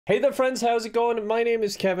Hey there friends, how's it going? My name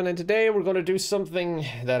is Kevin and today we're going to do something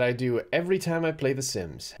that I do every time I play The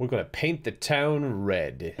Sims. We're going to paint the town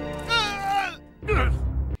red.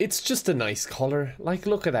 It's just a nice color. Like,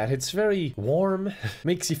 look at that. It's very warm.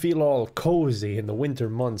 Makes you feel all cozy in the winter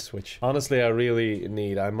months, which honestly I really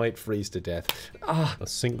need. I might freeze to death. A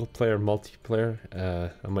single player, multiplayer.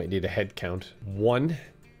 I might need a head count. 1.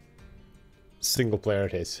 Single player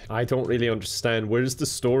it is. I don't really understand. Where's the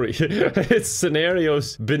story? It's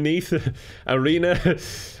scenarios beneath arena.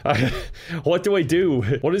 What do I do?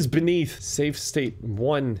 What is beneath? Save state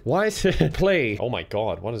 1. What? Play. Oh my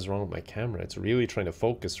god, what is wrong with my camera? It's really trying to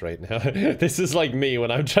focus right now. This is like me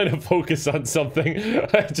when I'm trying to focus on something.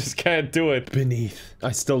 I just can't do it. Beneath.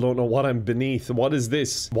 I still don't know what I'm beneath. What is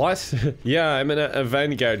this? What? Yeah, I'm in a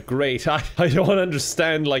vanguard. Great. I don't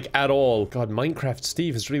understand like at all. God, Minecraft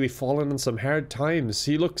Steve has really fallen on some hard times.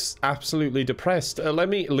 He looks absolutely depressed. Let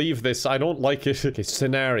me leave this. I don't like it. Okay,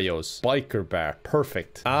 scenarios. Biker bar.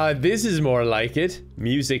 Perfect. This is more like it.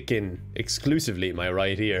 Music in exclusively my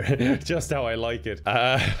right ear. Just how I like it.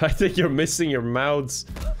 I think you're missing your mouths.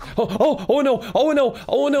 Oh no. Oh no.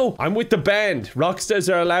 Oh no. I'm with the band.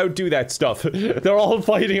 Rockstars are allowed to do that stuff. They're all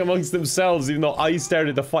fighting amongst themselves even though I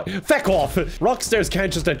started the fight. Feck off. Rockstars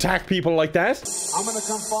can't just attack people like that. I'm gonna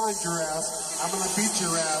come find your ass. I'm gonna beat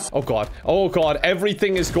your ass. Oh god. Oh god.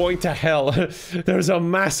 Everything is going to hell. There's a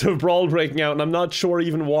massive brawl breaking out and I'm not sure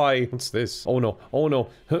even why. What's this? Oh no. Oh no.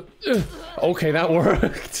 Okay, that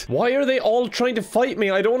worked. Why are they all trying to fight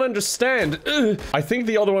me? I don't understand. I think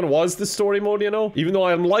the other one was the story mode, you know? Even though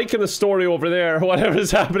I'm liking the story over there.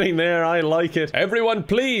 Whatever's happening there, I like it. Everyone,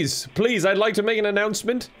 please. Please, I'd like to make an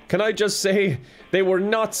announcement. Can I just say they were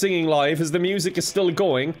not singing live as the music is still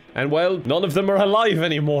going. And well, none of them are alive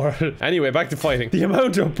anymore. Anyway, back to fighting. The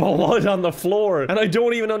amount of blood on the floor. And I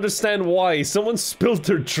don't even understand why. Someone spilled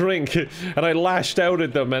their drink and I lashed out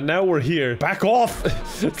at them and now we're here. Back off.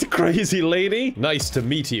 It's a crazy lady. Nice to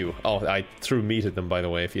meet you. Oh, I threw meat at them, by the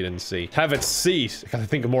way, if you didn't see. Have a seat. I gotta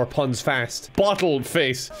think of more puns fast. Bottle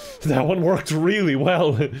face. That one worked really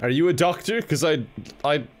well. Are you a doctor? Because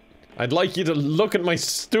I'd like you to look at my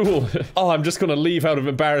stool. Oh, I'm just gonna leave out of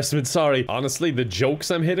embarrassment, sorry. Honestly, the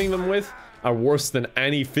jokes I'm hitting them with are worse than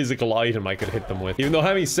any physical item I could hit them with. Even though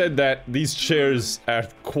having said that, these chairs are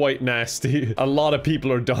quite nasty. A lot of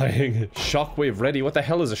people are dying. Shockwave ready? What the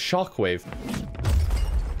hell is a shockwave?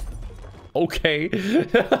 Okay.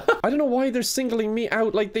 I don't know why they're singling me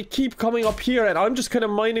out. Like, they keep coming up here and I'm just kind of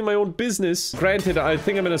minding my own business. Granted, I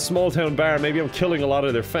think I'm in a small town bar. Maybe I'm killing a lot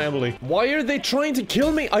of their family. Why are they trying to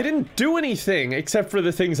kill me? I didn't do anything except for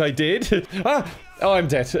the things I did. Oh, I'm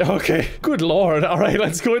dead. Okay. Good lord. All right,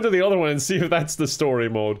 let's go into the other one and see if that's the story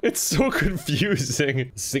mode. It's so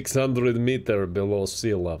confusing. 600 meters below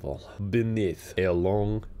sea level. Beneath. A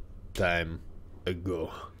long time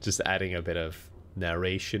ago. Just adding a bit of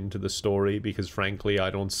narration to the story because frankly I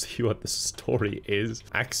don't see what the story is.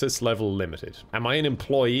 Access level limited. Am I an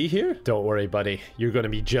employee here? Don't worry, buddy. You're gonna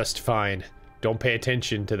be just fine. Don't pay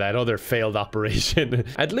attention to that other failed operation.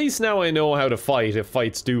 At least now I know how to fight if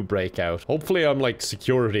fights do break out. Hopefully I'm like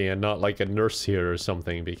security and not like a nurse here or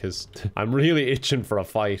something because I'm really itching for a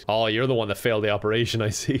fight. Oh, you're the one that failed the operation, I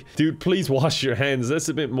see. Dude, please wash your hands. That's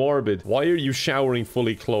a bit morbid. Why are you showering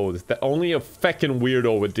fully clothed? That only a feckin'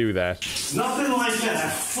 weirdo would do that. Nothing like a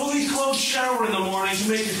fully clothed shower in the morning to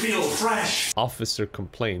make you feel fresh. Officer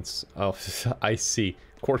complaints. Oh, I see.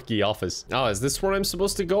 Quirky office. Oh, is this where I'm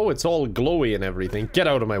supposed to go? It's all glowy and everything. Get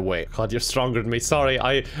out of my way. God, you're stronger than me. Sorry,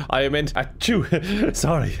 I meant achoo.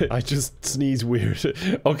 Sorry, I just sneeze weird.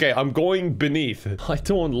 Okay, I'm going beneath. I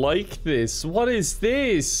don't like this. What is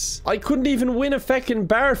this? I couldn't even win a feckin'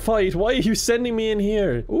 bar fight. Why are you sending me in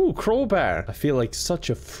here? Ooh, crowbar. I feel like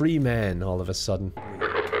such a free man all of a sudden.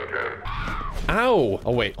 Ow!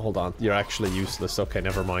 Oh wait, hold on. You're actually useless. Okay,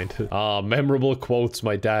 never mind. Memorable quotes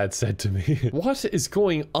my dad said to me. What is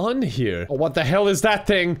going on here? Oh, what the hell is that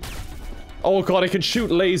thing? Oh god, I can shoot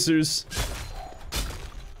lasers.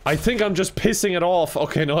 I think I'm just pissing it off.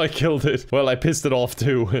 Okay, no, I killed it. Well, I pissed it off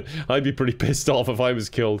too. I'd be pretty pissed off if I was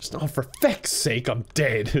killed. Oh, for feck's sake, I'm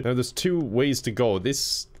dead. Now, there's 2 ways to go.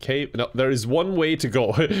 This cave... No, there is 1 way to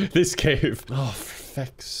go. This cave. Oh, for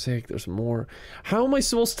feck's sake, there's more. How am I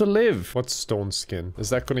supposed to live? What's stone skin? Is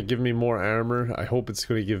that going to give me more armor? I hope it's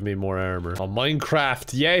going to give me more armor. Oh,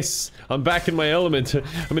 Minecraft. Yes, I'm back in my element.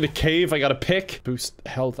 I'm in a cave. I got a pick. Boost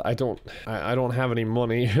health. I don't have any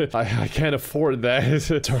money. I can't afford that.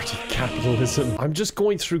 Dirty capitalism. I'm just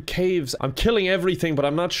going through caves. I'm killing everything, but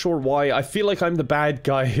I'm not sure why. I feel like I'm the bad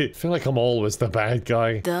guy. I feel like I'm always the bad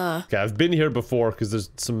guy. Duh. Okay, I've been here before because there's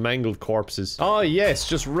some mangled corpses. Oh, yes,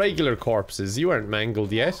 just regular corpses. You aren't mangled.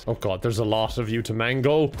 mangled yet. Oh god, there's a lot of you to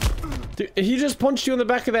mangle. Dude, he just punched you in the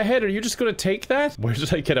back of the head. Are you just gonna take that? Where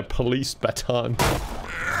did I get a police baton?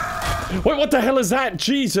 Wait, what the hell is that?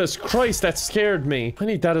 Jesus Christ, that scared me. I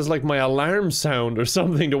need that as like my alarm sound or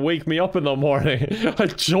something to wake me up in the morning. I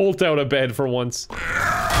jolt out of bed for once.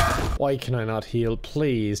 Why can I not heal?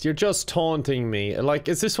 Please, you're just taunting me. Like,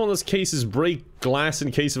 is this one of those cases break glass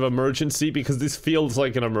in case of emergency? Because this feels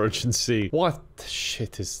like an emergency. What the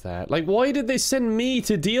shit is that? Like, why did they send me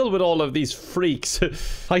to deal with all of these freaks?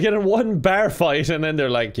 I get in one bar fight and then they're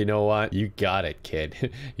like, you know what? You got it,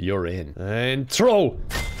 kid. You're in. And throw!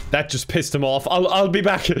 That just pissed him off. I'll be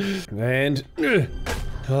back. And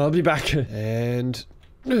I'll be back. And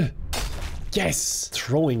yes!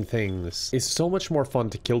 Throwing things is so much more fun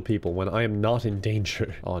to kill people when I am not in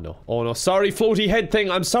danger. Oh no. Oh no. Sorry, floaty head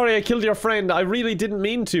thing. I'm sorry I killed your friend. I really didn't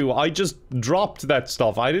mean to. I just dropped that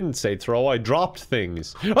stuff. I didn't say throw. I dropped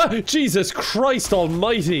things. Ah, Jesus Christ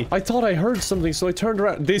almighty. I thought I heard something, so I turned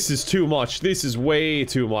around. This is too much. This is way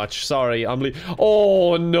too much. Sorry, I'm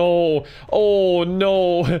oh no. Oh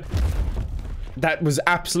no. That was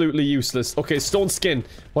absolutely useless. Okay, stone skin.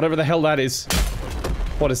 Whatever the hell that is.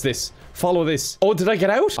 What is this? Follow this. Oh, did I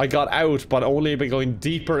get out? I got out, but only by going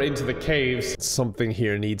deeper into the caves. Something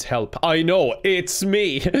here needs help. I know, it's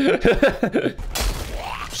me. Just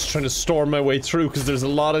trying to storm my way through because there's a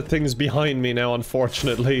lot of things behind me now,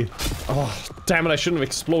 unfortunately. Oh, damn it, I shouldn't have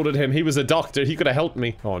exploded him. He was a doctor. He could have helped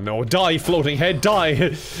me. Oh no, die, floating head, die.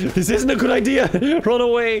 This isn't a good idea. Run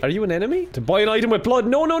away. Are you an enemy? To buy an item with blood?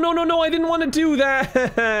 No, no, no, no, no, I didn't want to do that.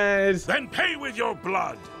 Then pay with your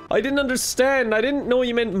blood. I didn't understand. I didn't know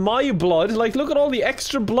you meant my blood. Like, look at all the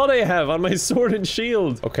extra blood I have on my sword and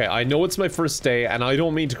shield. Okay, I know it's my first day, and I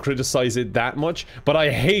don't mean to criticize it that much, but I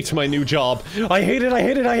hate my new job. I hate it, I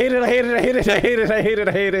hate it, I hate it, I hate it, I hate it, I hate it, I hate it,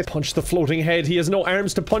 I hate it. Punch the floating head. He has no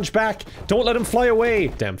arms to punch back. Don't let him fly away.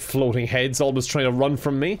 Damn floating head's always trying to run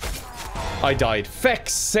from me. I died.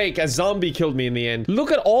 Feck's sake, a zombie killed me in the end.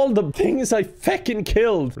 Look at all the things I feckin'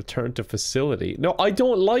 killed. Return to facility. No, I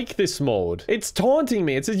don't like this mode. It's taunting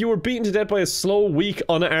me. It says you were beaten to death by a slow, weak,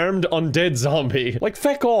 unarmed, undead zombie. Like,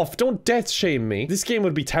 feck off. Don't death shame me. This game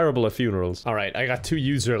would be terrible at funerals. Alright, I got 2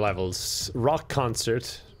 user levels. Rock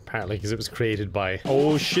concert. Apparently, because it was created by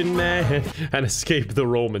Ocean and escape the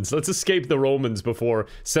Romans. Let's escape the Romans before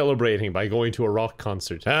celebrating by going to a rock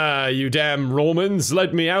concert. Ah, you damn Romans,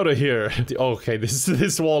 let me out of here. Okay,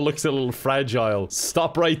 this wall looks a little fragile.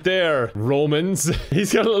 Stop right there, Romans.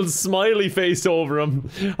 He's got a little smiley face over him.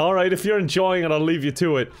 Alright, if you're enjoying it, I'll leave you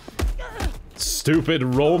to it. Stupid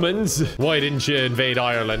Romans. Why didn't you invade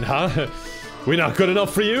Ireland, huh? We're not good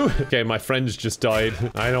enough for you? Okay, my friend's just died.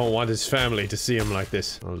 I don't want his family to see him like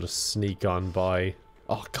this. I'll just sneak on by.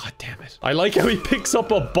 Oh, god damn it. I like how he picks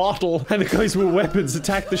up a bottle and the guys with weapons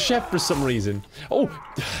attack the chef for some reason. Oh,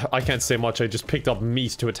 I can't say much. I just picked up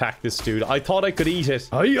meat to attack this dude. I thought I could eat it.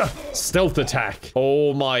 Stealth attack.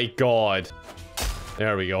 Oh my god.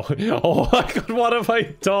 There we go. Oh my god, what have I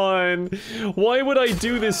done? Why would I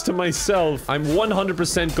do this to myself? I'm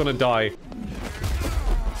 100% gonna die.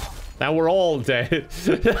 Now we're all dead.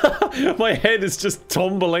 My head is just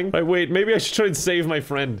tumbling. Wait, maybe I should try and save my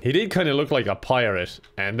friend. He did kind of look like a pirate,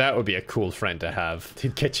 and that would be a cool friend to have.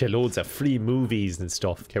 He'd get you loads of free movies and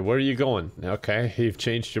stuff. Okay, where are you going? Okay, you've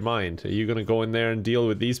changed your mind. Are you gonna go in there and deal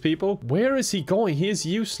with these people? Where is he going? He is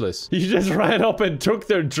useless. He just ran up and took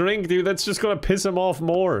their drink, dude. That's just gonna piss him off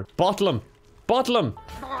more. Bottle him. Bottle him.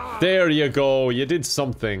 There you go. You did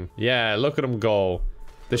something. Yeah, look at him go.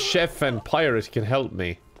 The chef and pirate can help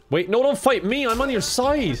me. Wait, no, don't fight me. I'm on your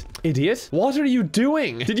side. Idiot. What are you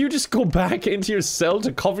doing? Did you just go back into your cell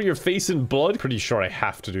to cover your face in blood? Pretty sure I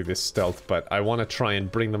have to do this stealth, but I want to try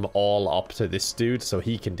and bring them all up to this dude so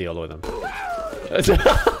he can deal with them.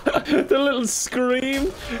 The little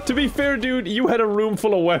scream. To be fair, dude, you had a room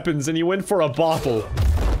full of weapons and you went for a bottle.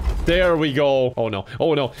 There we go. Oh no.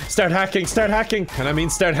 Oh no. Start hacking. Start hacking. And I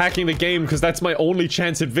mean start hacking the game because that's my only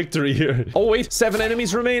chance at victory here. Oh wait. 7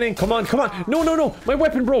 enemies remaining. Come on. Come on. No, no, no. My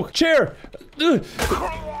weapon broke. Chair.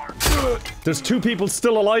 There's 2 people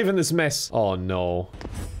still alive in this mess. Oh no.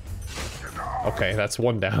 Okay, that's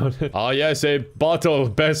 1 down. Ah yes, a bottle.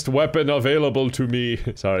 Best weapon available to me.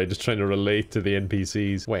 Sorry, just trying to relate to the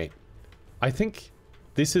NPCs. Wait. I think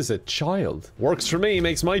this is a child. Works for me.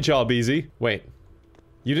 Makes my job easy. Wait.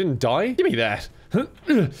 You didn't die? Give me that.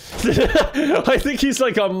 I think he's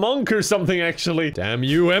like a monk or something, actually. Damn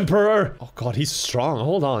you, Emperor. Oh, God, he's strong.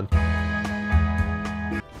 Hold on.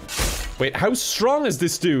 Wait, how strong is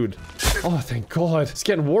this dude? Oh, thank God. He's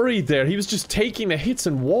getting worried there. He was just taking the hits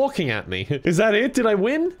and walking at me. Is that it? Did I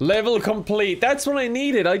win? Level complete. That's what I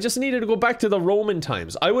needed. I just needed to go back to the Roman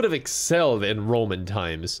times. I would have excelled in Roman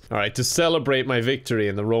times. All right, to celebrate my victory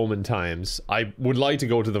in the Roman times, I would like to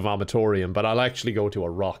go to the vomitorium, but I'll actually go to a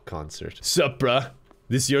rock concert. Sup, bruh?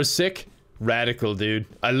 This your sick? Radical, dude.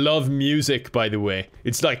 I love music, by the way.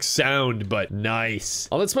 It's like sound, but nice.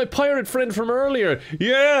 Oh, that's my pirate friend from earlier.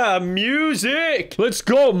 Yeah, music! Let's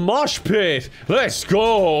go, mosh pit! Let's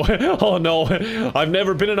go! Oh, no. I've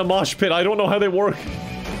never been in a mosh pit. I don't know how they work.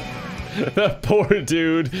 That poor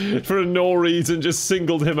dude, for no reason, just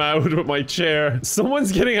singled him out with my chair.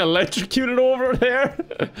 Someone's getting electrocuted over there.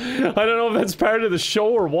 I don't know if that's part of the show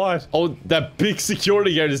or what. Oh, that big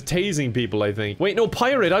security guard is tasing people, I think. Wait, no,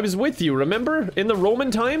 pirate, I was with you, remember? In the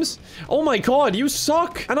Roman times? Oh my God, you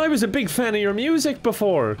suck. And I was a big fan of your music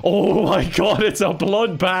before. Oh my God, it's a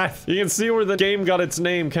bloodbath. You can see where the game got its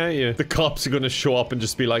name, can't you? The cops are gonna show up and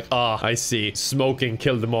just be like, ah, I see. Smoking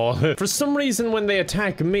killed them all. For some reason, when they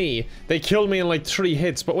attack me, they kill me in like 3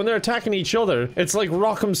 hits, but when they're attacking each other, it's like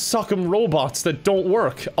rock'em sock'em robots that don't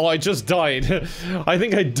work. Oh, I just died. I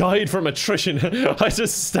think I died from attrition. I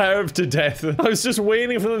just starved to death. I was just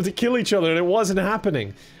waiting for them to kill each other and it wasn't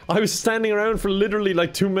happening. I was standing around for literally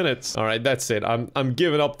like 2 minutes. All right, that's it. I'm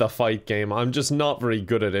giving up the fight game. I'm just not very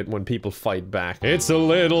good at it when people fight back. It's a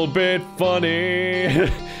little bit funny.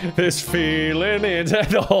 This feeling,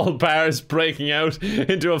 the whole bar is breaking out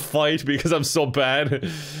into a fight because I'm so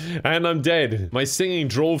bad. And I'm dead. My singing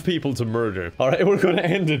drove people to murder. All right, we're going to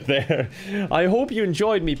end it there. I hope you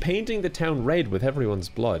enjoyed me painting the town red with everyone's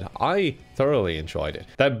blood. I thoroughly enjoyed it.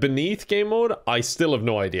 That beneath game mode, I still have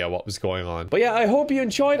no idea what was going on. But yeah, I hope you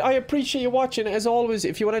enjoyed. I appreciate you watching. As always,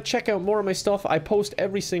 if you want to check out more of my stuff, I post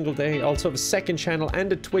every single day. I also have a second channel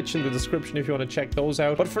and a Twitch in the description if you want to check those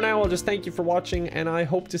out. But for now, I'll just thank you for watching, and I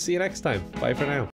hope to see you next time. Bye for now.